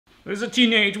There's a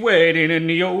teenage wedding in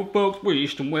the old folks'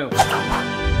 wisdom well.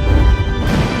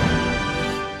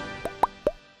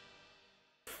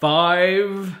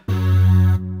 5,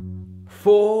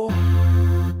 4,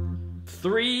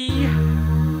 3,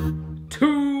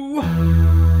 2,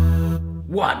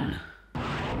 1.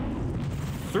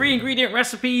 3 ingredient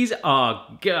recipes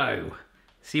are go.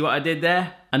 See what I did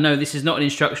there? I know this is not an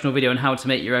instructional video on how to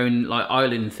make your own like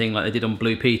island thing like they did on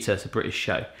Blue Peter, it's a British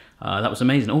show. That was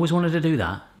amazing, always wanted to do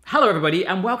that. Hello everybody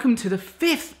and welcome to The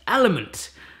Fifth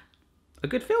Element. A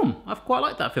good film, I've quite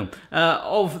liked that film.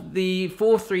 Of the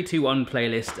 4, 3, 2, 1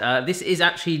 playlist. This is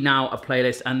actually now a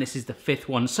playlist and this is the 5th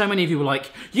one. So many of you were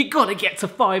like, you gotta get to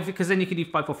 5 because then you can do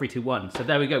 5, 4, 3, 2, 1. So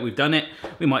there we go, we've done it.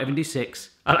 We might even do 6.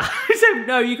 I don't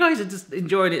know, you guys are just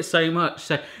enjoying it so much.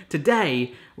 So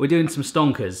today we're doing some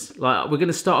stonkers. Like we're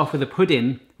gonna start off with a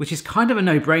pudding, which is kind of a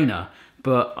no-brainer,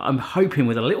 but I'm hoping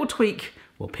with a little tweak,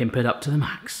 we'll pimp it up to the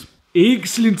max.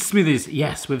 Excellent Smithers,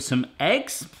 yes, with some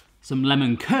eggs, some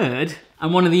lemon curd,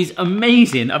 and one of these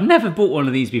amazing, I've never bought one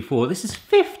of these before, this is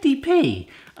 50p,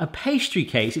 a pastry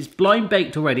case, it's blind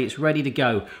baked already, it's ready to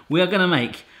go. We are gonna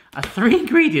make a 3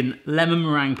 ingredient lemon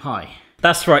meringue pie.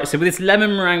 That's right, so with this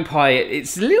lemon meringue pie,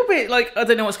 it's a little bit like, I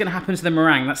don't know what's gonna happen to the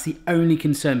meringue, that's the only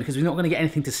concern, because we're not gonna get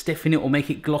anything to stiffen it or make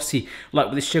it glossy like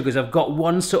with the sugars. I've got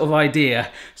one sort of idea,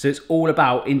 so it's all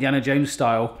about Indiana Jones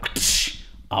style,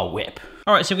 I'll whip.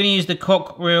 All right, so we're gonna use the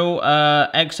Cockerel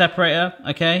egg separator,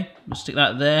 okay? We'll stick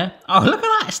that there. Oh, look at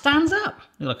that, it stands up.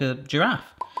 Look like a giraffe.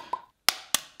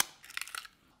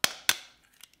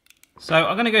 So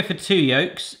I'm gonna go for 2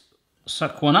 yolks.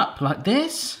 Suck one up like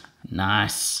this.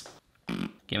 Nice.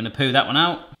 Giving a poo that one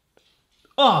out.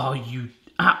 Oh, you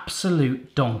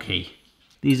absolute donkey.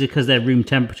 These are because they're room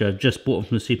temperature. I've just bought them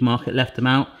from the supermarket, left them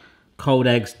out. Cold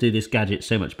eggs do this gadget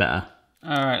so much better.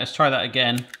 All right, let's try that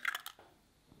again.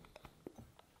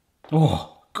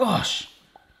 Oh, gosh.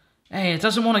 Hey, it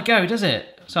doesn't want to go, does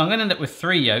it? So I'm going to end up with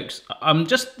 3 yolks.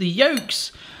 Just the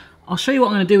yolks. I'll show you what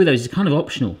I'm going to do with those. It's kind of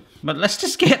optional. But let's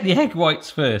just get the egg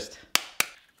whites first.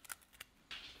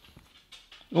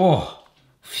 Oh,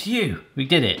 phew. We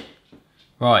did it.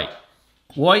 Right.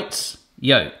 Whites,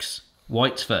 yolks.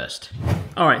 Whites first.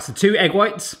 All right, so 2 egg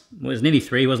whites. Well, it was nearly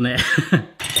 3, wasn't it?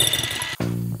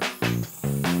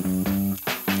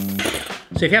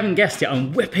 So if you haven't guessed it,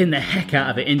 I'm whipping the heck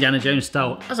out of it Indiana Jones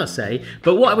style, as I say.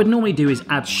 But what I would normally do is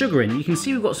add sugar in. You can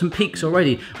see we've got some peaks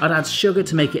already. I'd add sugar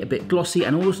to make it a bit glossy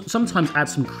and also sometimes add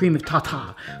some cream of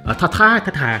tartar,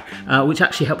 which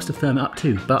actually helps to firm it up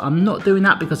too. But I'm not doing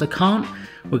that because I can't.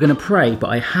 We're gonna pray, but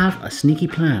I have a sneaky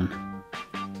plan.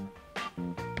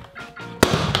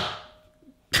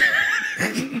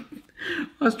 I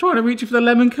was trying to reach for the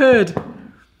lemon curd.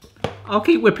 I'll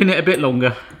keep whipping it a bit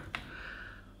longer.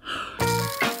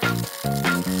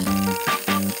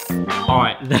 All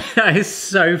right, that is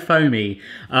so foamy.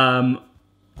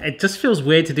 It just feels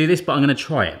weird to do this, but I'm gonna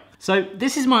try it. So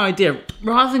this is my idea.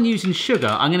 Rather than using sugar,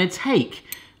 I'm gonna take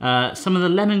some of the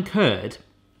lemon curd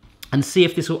and see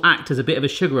if this will act as a bit of a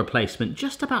sugar replacement.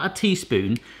 Just about a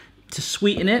teaspoon to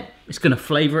sweeten it. It's gonna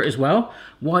flavor it as well.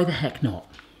 Why the heck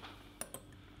not?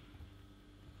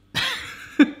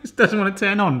 This doesn't want to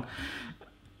turn on.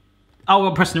 Oh,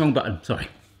 I'm pressing the wrong button, sorry.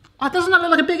 Oh, doesn't that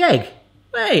look like a big egg?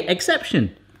 Hey,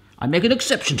 exception. I make an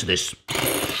exception to this.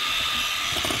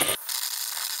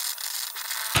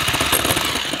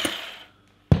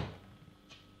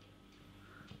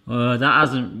 That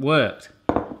hasn't worked.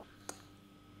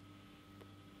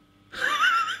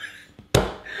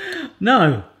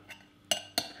 No.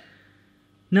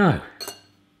 No.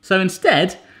 So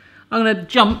instead, I'm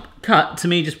gonna cut to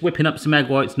me just whipping up some egg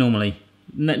whites normally.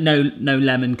 No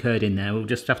lemon curd in there, we'll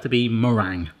just have to be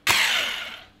meringue.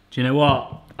 Do you know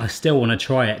what? I still want to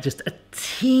try it. Just a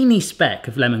teeny speck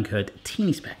of lemon curd, a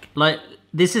teeny speck. Like,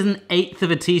 this is 1/8 of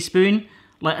a teaspoon,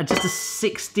 like just a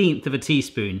 1/16 of a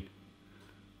teaspoon.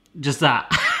 Just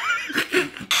that.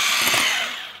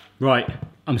 Right,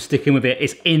 I'm sticking with it.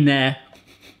 It's in there.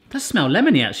 It does smell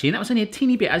lemony actually, and that was only a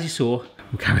teeny bit as you saw.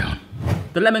 We'll carry on.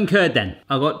 The lemon curd then.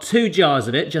 I've got 2 jars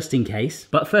of it, just in case.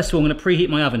 But first of all, I'm gonna preheat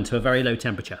my oven to a very low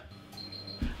temperature.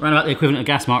 Around about the equivalent of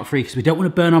gas mark 3, because we don't want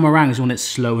to burn our meringues, we want it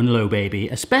slow and low, baby.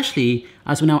 Especially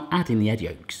as we're now adding the egg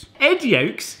yolks. Egg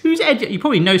yolks? Who's Ed Yolks? You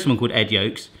probably know someone called Ed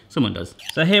Yolks. Someone does.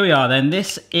 So here we are then.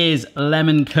 This is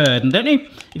lemon curd. And don't know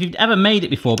if you've ever made it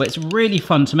before, but it's really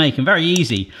fun to make and very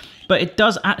easy. But it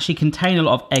does actually contain a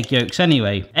lot of egg yolks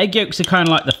anyway. Egg yolks are kind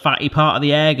of like the fatty part of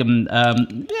the egg and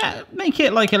yeah, make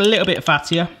it like a little bit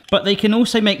fattier. But they can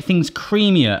also make things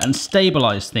creamier and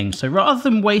stabilize things. So rather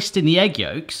than wasting the egg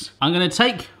yolks, I'm gonna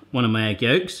take one of my egg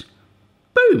yolks,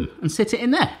 boom, and sit it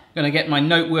in there. Gonna get my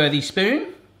noteworthy spoon,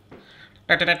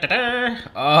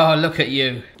 Oh, look at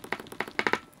you.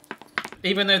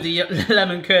 Even though the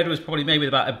lemon curd was probably made with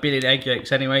about 1 billion egg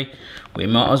yolks anyway, we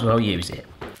might as well use it.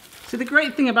 So the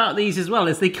great thing about these as well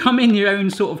is they come in your own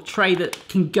sort of tray that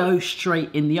can go straight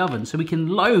in the oven. So we can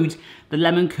load the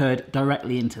lemon curd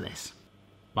directly into this.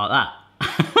 Like that.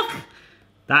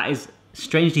 That is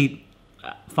strangely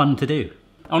fun to do.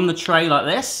 On the tray like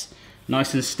this,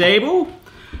 nice and stable.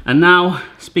 And now,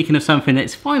 speaking of something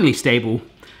that's finally stable,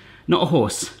 not a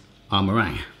horse, our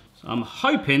meringue. So I'm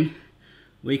hoping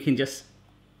we can just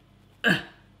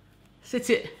sit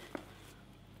it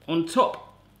on top.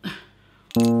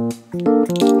 Looks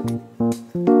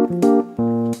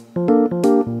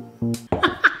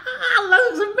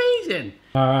amazing.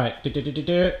 All right,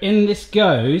 in this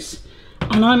goes.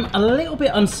 And I'm a little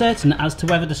bit uncertain as to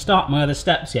whether to start my other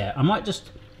steps yet. I might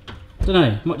just, I don't know,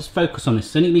 I might just focus on this.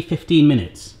 It's only gonna be 15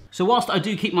 minutes. So whilst I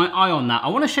do keep my eye on that, I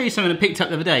wanna show you something I picked up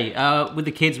the other day. With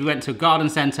the kids, we went to a garden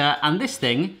centre, and this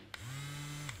thing,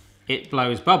 it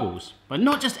blows bubbles. But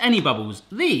not just any bubbles.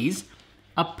 These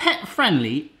are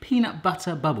pet-friendly peanut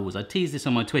butter bubbles. I teased this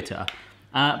on my Twitter.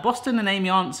 Boston and Amy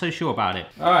aren't so sure about it.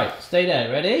 All right, stay there,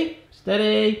 ready?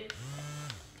 Steady.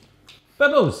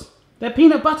 Bubbles. They're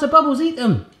peanut butter bubbles, eat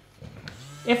them.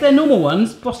 If they're normal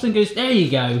ones, Boston goes, there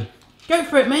you go. Go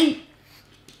for it, mate.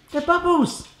 They're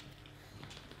bubbles.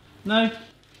 No?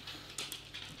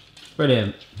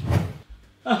 Brilliant.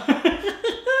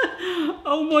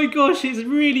 Oh my gosh, it's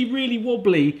really, really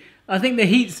wobbly. I think the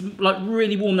heat's like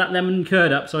really warmed that lemon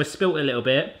curd up, so I spilt it a little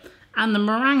bit. And the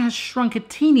meringue has shrunk a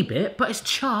teeny bit, but it's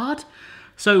charred.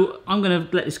 So I'm gonna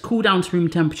let this cool down to room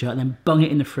temperature and then bung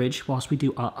it in the fridge whilst we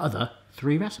do our other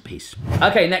 3 recipes.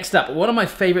 Okay, next up, one of my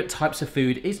favorite types of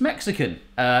food is Mexican.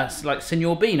 Like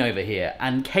Senor Bean over here,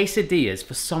 and quesadillas,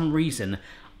 for some reason,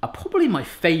 are probably my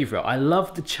favorite. I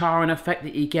love the charring effect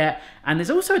that you get, and there's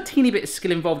also a teeny bit of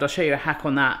skill involved. I'll show you a hack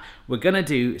on that. We're gonna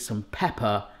do some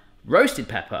pepper, roasted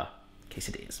pepper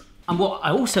quesadillas. And what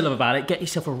I also love about it, get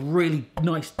yourself a really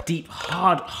nice, deep,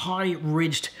 hard,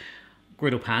 high-ridged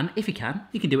griddle pan, if you can.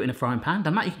 You can do it in a frying pan.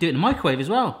 Damn that, you can do it in a microwave as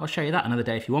well. I'll show you that another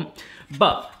day if you want.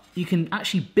 But you can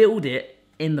actually build it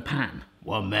in the pan.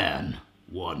 One man,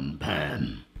 one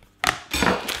pan.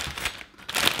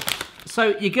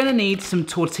 So you're gonna need some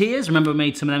tortillas. Remember we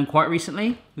made some of them quite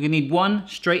recently. We're gonna need one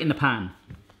straight in the pan.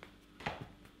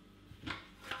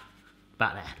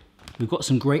 About there. We've got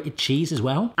some grated cheese as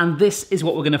well. And this is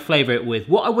what we're gonna flavor it with.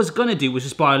 What I was gonna do was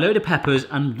just buy a load of peppers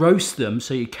and roast them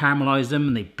so you caramelize them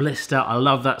and they blister. I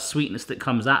love that sweetness that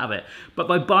comes out of it. But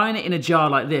by buying it in a jar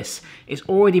like this, it's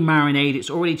already marinated, it's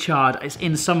already charred, it's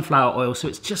in sunflower oil, so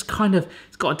it's just kind of,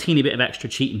 it's got a teeny bit of extra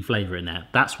cheating flavor in there.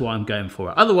 That's why I'm going for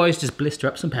it. Otherwise, just blister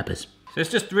up some peppers. So it's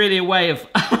just really a way of,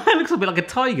 it looks a bit like a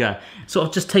tiger, sort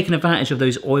of just taking advantage of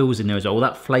those oils in there as well, all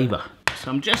that flavor. So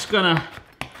I'm just gonna,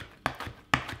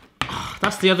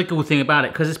 that's the other cool thing about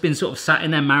it, because it's been sort of sat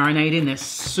in there marinating, they're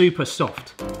super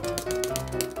soft.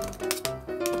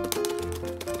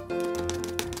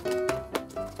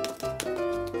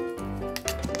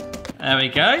 There we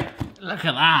go. Look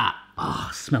at that. Oh,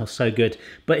 it smells so good.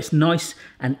 But it's nice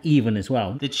and even as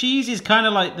well. The cheese is kind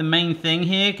of like the main thing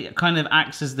here. It kind of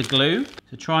acts as the glue.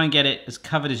 So try and get it as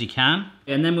covered as you can.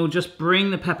 And then we'll just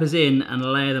bring the peppers in and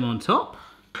layer them on top.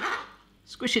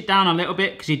 Squish it down a little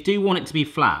bit because you do want it to be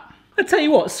flat. I tell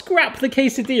you what, scrap the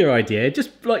quesadilla idea.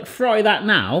 Just like fry that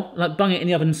now, like bung it in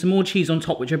the oven, some more cheese on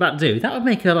top, which you're about to do. That would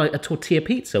make like a tortilla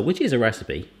pizza, which is a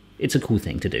recipe. It's a cool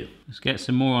thing to do. Let's get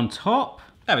some more on top.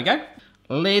 There we go.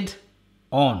 Lid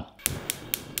on.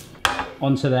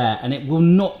 Onto there, and it will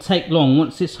not take long.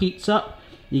 Once this heats up,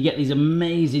 you get these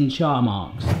amazing char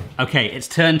marks. Okay, it's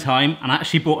turn time, and I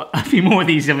actually bought a few more of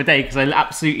these the other day because I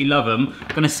absolutely love them.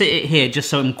 I'm gonna sit it here just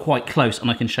so I'm quite close and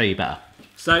I can show you better.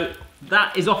 So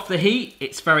that is off the heat.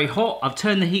 It's very hot. I've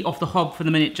turned the heat off the hob for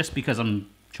the minute just because I'm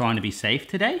trying to be safe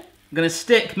today. I'm gonna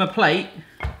stick my plate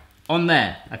on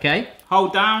there, okay?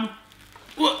 Hold down,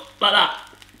 like that,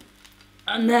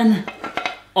 and then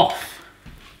off.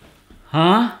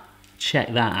 Huh? Check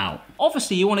that out.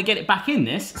 Obviously you want to get it back in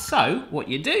this, so what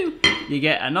you do, you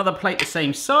get another plate the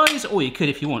same size, or you could,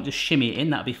 if you want, just shimmy it in,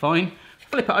 that'd be fine.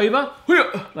 Flip it over,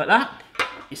 like that.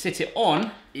 You sit it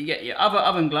on, you get your other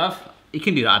oven glove. You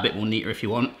can do that a bit more neater if you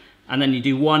want. And then you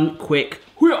do one quick,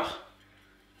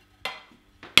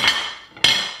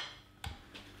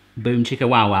 boom chicka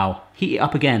wow wow. Heat it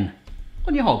up again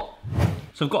on your hob.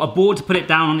 So I've got a board to put it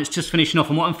down on, it's just finishing off,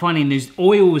 and what I'm finding, these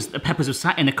oils the peppers have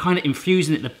sat in, they're kind of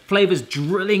infusing it, the flavor's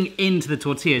drilling into the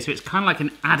tortilla, so it's kind of like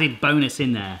an added bonus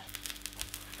in there.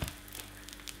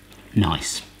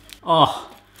 Nice. Oh,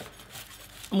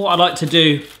 and what I like to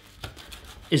do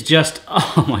is just,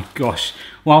 oh my gosh.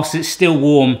 Whilst it's still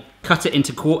warm, cut it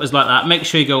into quarters like that. Make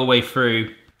sure you go all the way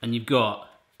through, and you've got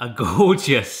a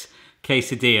gorgeous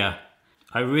quesadilla.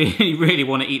 I really, really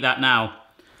want to eat that now.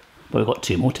 But we've got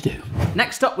 2 more to do.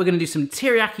 Next up, we're gonna do some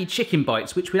teriyaki chicken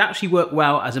bites, which would actually work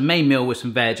well as a main meal with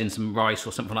some veg and some rice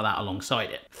or something like that alongside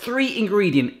it. 3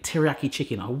 ingredient teriyaki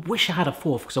chicken. I wish I had a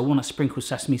 4th because I want to sprinkle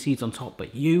sesame seeds on top,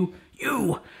 but you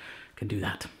can do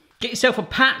that. Get yourself a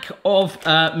pack of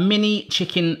mini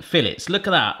chicken fillets. Look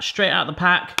at that, straight out of the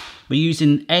pack. We're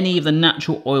using any of the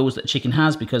natural oils that chicken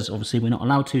has because obviously we're not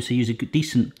allowed to, so use a good,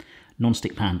 decent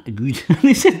non-stick pan. A good,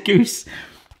 they said goose.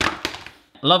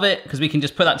 Love it, because we can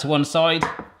just put that to one side.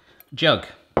 Jug.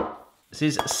 This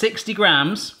is 60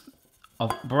 grams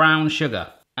of brown sugar.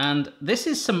 And this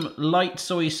is some light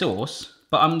soy sauce,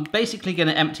 but I'm basically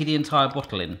gonna empty the entire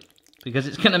bottle in because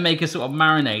it's gonna make a sort of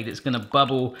marinade. It's gonna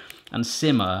bubble and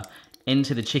simmer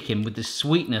into the chicken with the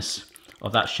sweetness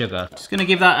of that sugar. Just gonna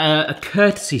give that a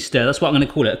courtesy stir. That's what I'm gonna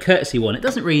call it, a courtesy one. It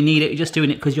doesn't really need it, you're just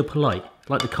doing it because you're polite,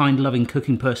 like the kind, loving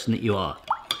cooking person that you are.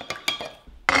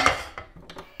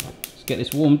 Get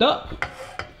this warmed up.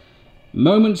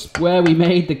 Moments where we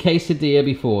made the quesadilla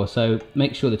before, so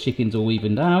make sure the chicken's all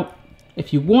evened out.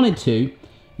 If you wanted to,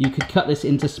 you could cut this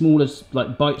into smaller,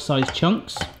 like bite-sized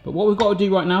chunks. But what we've got to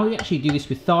do right now, we actually do this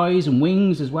with thighs and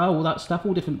wings as well, all that stuff,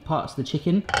 all different parts of the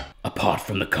chicken. Apart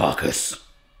from the carcass.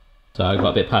 So I got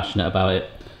a bit passionate about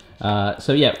it.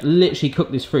 So yeah, literally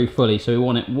cook this through fully. So we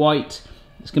want it white.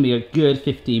 It's gonna be a good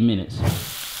 15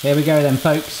 minutes. Here we go then,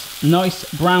 folks.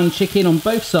 Nice brown chicken on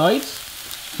both sides.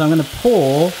 So I'm gonna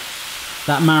pour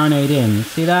that marinade in.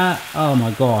 See that? Oh my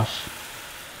gosh.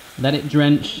 Let it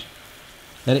drench.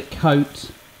 Let it coat.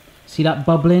 See that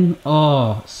bubbling?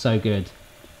 Oh, so good.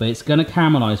 But it's gonna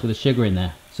caramelize with the sugar in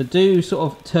there. So do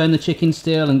sort of turn the chicken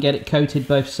still and get it coated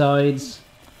both sides.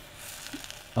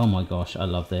 Oh my gosh, I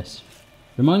love this.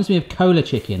 Reminds me of cola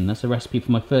chicken. That's a recipe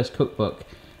for my first cookbook.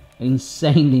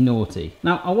 Insanely naughty.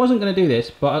 Now, I wasn't going to do this,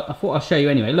 but I thought I'll show you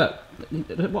anyway. Look,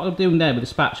 what I'm doing there with the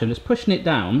spatula, I'm just pushing it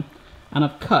down, and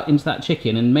I've cut into that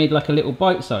chicken and made like a little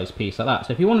bite-sized piece like that.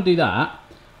 So if you want to do that,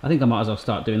 I think I might as well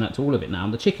start doing that to all of it now.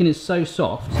 The chicken is so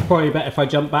soft. It's probably better if I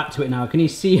jump back to it now. Can you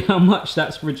see how much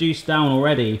that's reduced down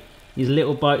already? These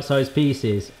little bite-sized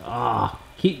pieces. Ah,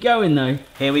 keep going though.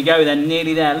 Here we go then,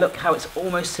 nearly there. Look how it's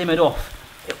almost simmered off.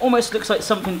 It almost looks like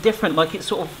something different, like it's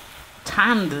sort of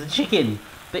tanned the chicken.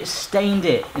 But it's stained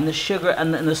it in the sugar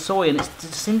and the soy, and it's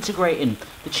disintegrating.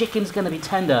 The chicken's going to be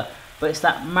tender, but it's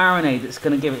that marinade that's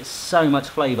going to give it so much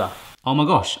flavour. Oh my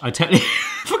gosh, I totally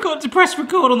forgot to press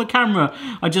record on the camera.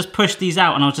 I just pushed these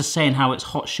out and I was just saying how it's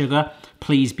hot sugar.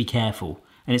 Please be careful.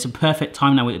 And it's a perfect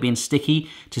time now with it being sticky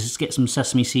to just get some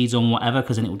sesame seeds on whatever,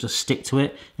 because then it will just stick to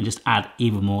it and just add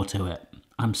even more to it.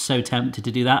 I'm so tempted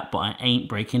to do that, but I ain't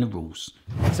breaking the rules.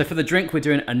 So for the drink, we're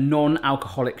doing a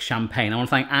non-alcoholic champagne. I want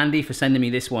to thank Andy for sending me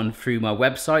this one through my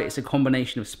website. It's a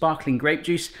combination of sparkling grape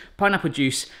juice, pineapple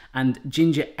juice, and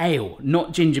ginger ale,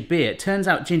 not ginger beer. It turns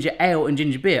out ginger ale and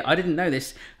ginger beer, I didn't know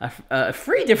this, are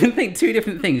 2 different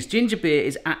things. Ginger beer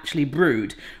is actually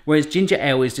brewed, whereas ginger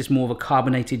ale is just more of a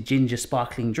carbonated ginger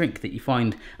sparkling drink that you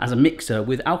find as a mixer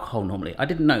with alcohol normally. I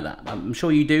didn't know that. I'm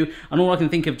sure you do. And all I can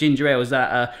think of ginger ale is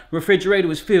that refrigerator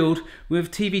was filled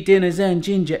with TV dinners and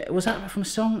ginger. Was that from a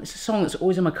song? It's a song that's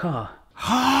always in my car.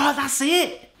 Ah, that's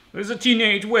it. There's a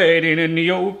teenage wedding and the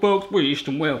old folks wished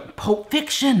them well. Pulp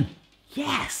Fiction.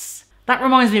 Yes. That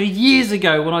reminds me of years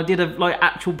ago when I did a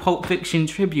actual Pulp Fiction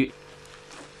tribute.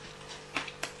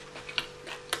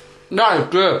 That is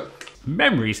good.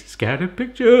 Memories, scattered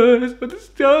pictures, but the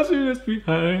stars are left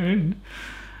behind.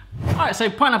 Alright, so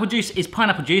pineapple juice is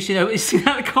pineapple juice. You know, it's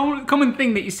that common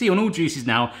thing that you see on all juices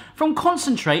now. From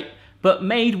concentrate, but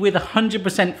made with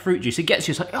 100% fruit juice. It gets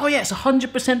you, it's like, oh yeah, it's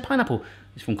 100% pineapple.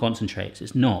 It's from concentrates,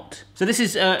 it's not. So this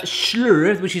is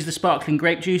Schlur, which is the sparkling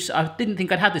grape juice. I didn't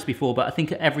think I'd had this before, but I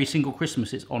think every single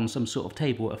Christmas it's on some sort of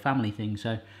table at a family thing,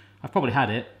 so I've probably had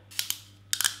it.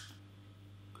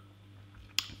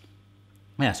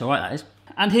 Yeah, it's all right, that is.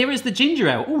 And here is the ginger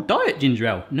ale. Oh, diet ginger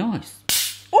ale, nice.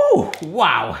 Oh,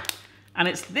 wow. And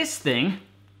it's this thing.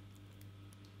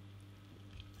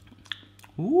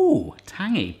 Ooh,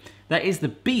 tangy. That is the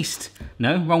beast.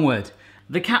 No, wrong word.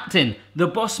 The captain, the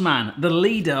boss man, the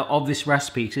leader of this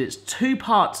recipe. So it's 2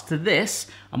 parts to this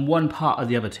and 1 part of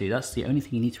the other 2. That's the only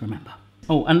thing you need to remember.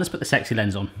 Oh, and let's put the sexy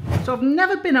lens on. So I've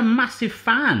never been a massive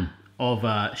fan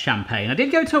of champagne. I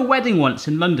did go to a wedding once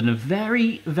in London, a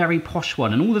very, very posh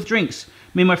one. And all the drinks,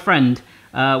 me and my friend,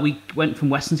 we went from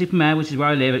Weston-super-Mare, which is where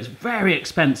I live. It's very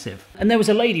expensive. And there was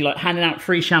a lady handing out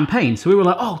free champagne. So we were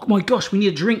like, oh my gosh, we need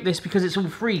to drink this because it's all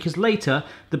free, because later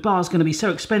the bar's gonna be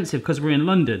so expensive because we're in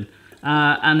London.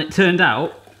 And it turned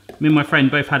out, me and my friend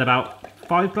both had about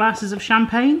 5 glasses of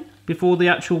champagne before the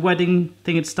actual wedding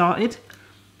thing had started.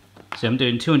 So I'm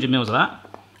doing 200 mils of that.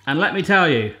 And let me tell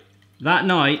you, that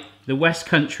night, the West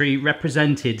Country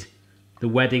represented the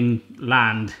wedding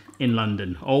land in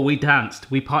London. Oh, we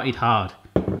danced, we partied hard.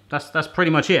 That's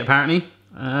pretty much it, apparently.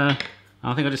 I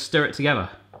think I'll just stir it together.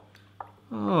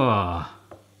 Oh,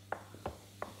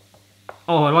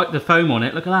 I like the foam on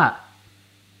it, look at that.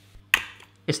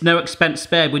 It's no expense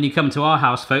spared when you come to our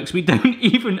house, folks. We don't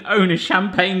even own a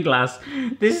champagne glass.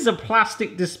 This is a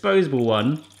plastic disposable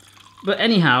one. But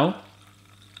anyhow,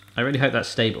 I really hope that's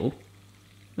stable.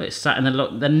 Look, it's sat in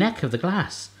the neck of the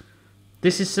glass.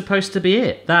 This is supposed to be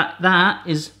it. That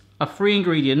is a free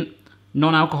ingredient,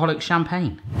 non-alcoholic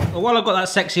champagne. Well, while I've got that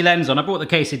sexy lens on, I brought the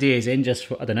quesadillas in just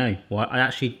for, I don't know why. I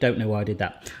actually don't know why I did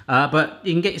that. But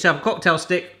you can get yourself a cocktail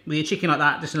stick with your chicken like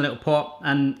that, just in a little pot,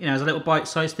 and you know, as a little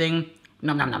bite-sized thing.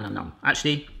 Nom nom nom nom nom.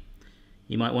 Actually,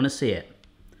 you might want to see it.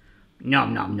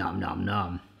 Nom nom nom nom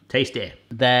nom. Taste it.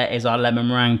 There is our lemon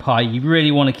meringue pie. You really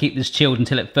want to keep this chilled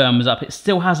until it firms up. It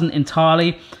still hasn't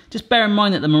entirely. Just bear in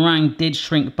mind that the meringue did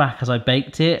shrink back as I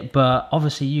baked it, but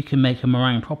obviously you can make a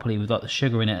meringue properly with like the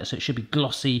sugar in it, so it should be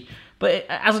glossy. But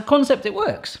as a concept, it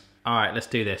works. All right, let's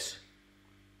do this.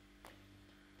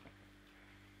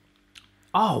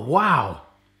 Oh, wow.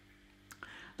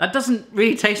 That doesn't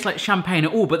really taste like champagne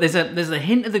at all, but there's a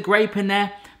hint of the grape in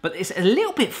there, but it's a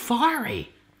little bit fiery.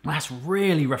 That's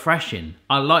really refreshing.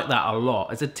 I like that a lot.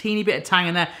 There's a teeny bit of tang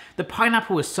in there. The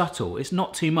pineapple is subtle, it's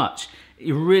not too much.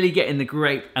 You're really getting the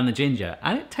grape and the ginger,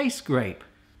 and it tastes grape.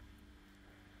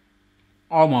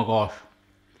 Oh my gosh.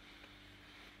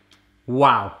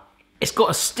 Wow. It's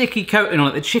got a sticky coating on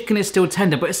it. The chicken is still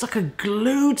tender, but it's like a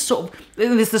glued sort of...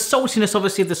 There's the saltiness,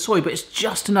 obviously, of the soy, but it's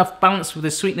just enough balance with the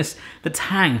sweetness, the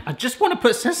tang. I just want to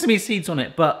put sesame seeds on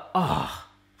it, but... oh.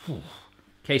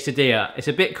 Quesadilla. It's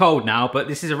a bit cold now, but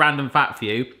this is a random fact for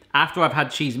you. After I've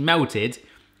had cheese melted,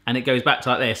 and it goes back to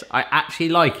like this, I actually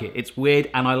like it. It's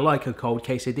weird, and I like a cold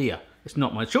quesadilla. It's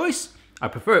not my choice. I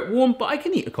prefer it warm, but I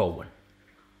can eat a cold one.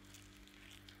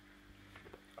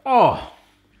 Oh...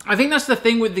 I think that's the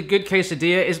thing with the good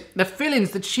quesadilla is the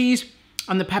fillings, the cheese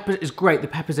and the pepper is great. The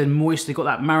peppers are moist, they've got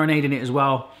that marinade in it as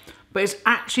well. But it's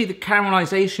actually the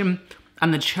caramelization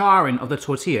and the charring of the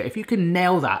tortilla. If you can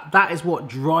nail that, that is what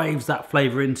drives that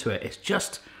flavor into it. It's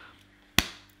just,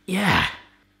 yeah.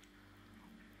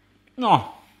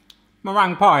 Oh,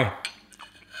 meringue pie.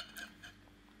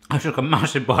 I took a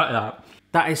massive bite of that.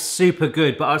 That is super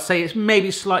good, but I'd say it's maybe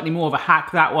slightly more of a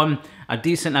hack, that one. A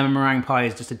decent lemon meringue pie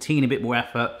is just a teeny bit more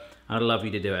effort, and I'd love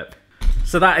you to do it.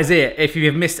 So that is it. If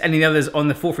you've missed any of the others on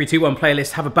the 4321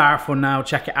 playlist, have a marathon now,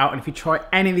 check it out. And if you try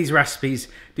any of these recipes,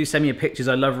 do send me your pictures.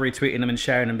 I love retweeting them and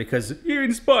sharing them because you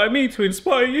inspire me to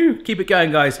inspire you. Keep it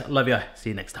going, guys. Love you. See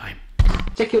you next time.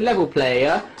 Check your level,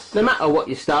 player. No matter what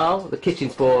your style, the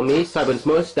kitchen's for me. Simon's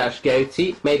moustache,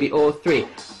 goatee, maybe all three.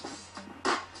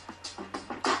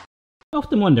 I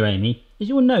often wonder, Amy, is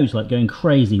your nose like going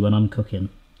crazy when I'm cooking?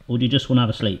 Or do you just want to have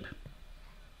a sleep?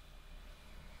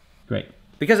 Great.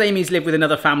 Because Amy's lived with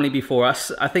another family before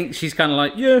us, I think she's kind of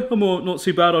like, yeah, I'm all, not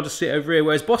too bad, I'll just sit over here.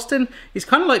 Whereas Boston, he's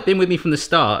kind of like been with me from the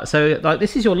start. So like,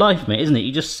 this is your life, mate, isn't it?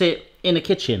 You just sit in a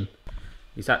kitchen.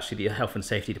 He's actually the health and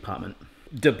safety department.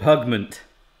 Depugment.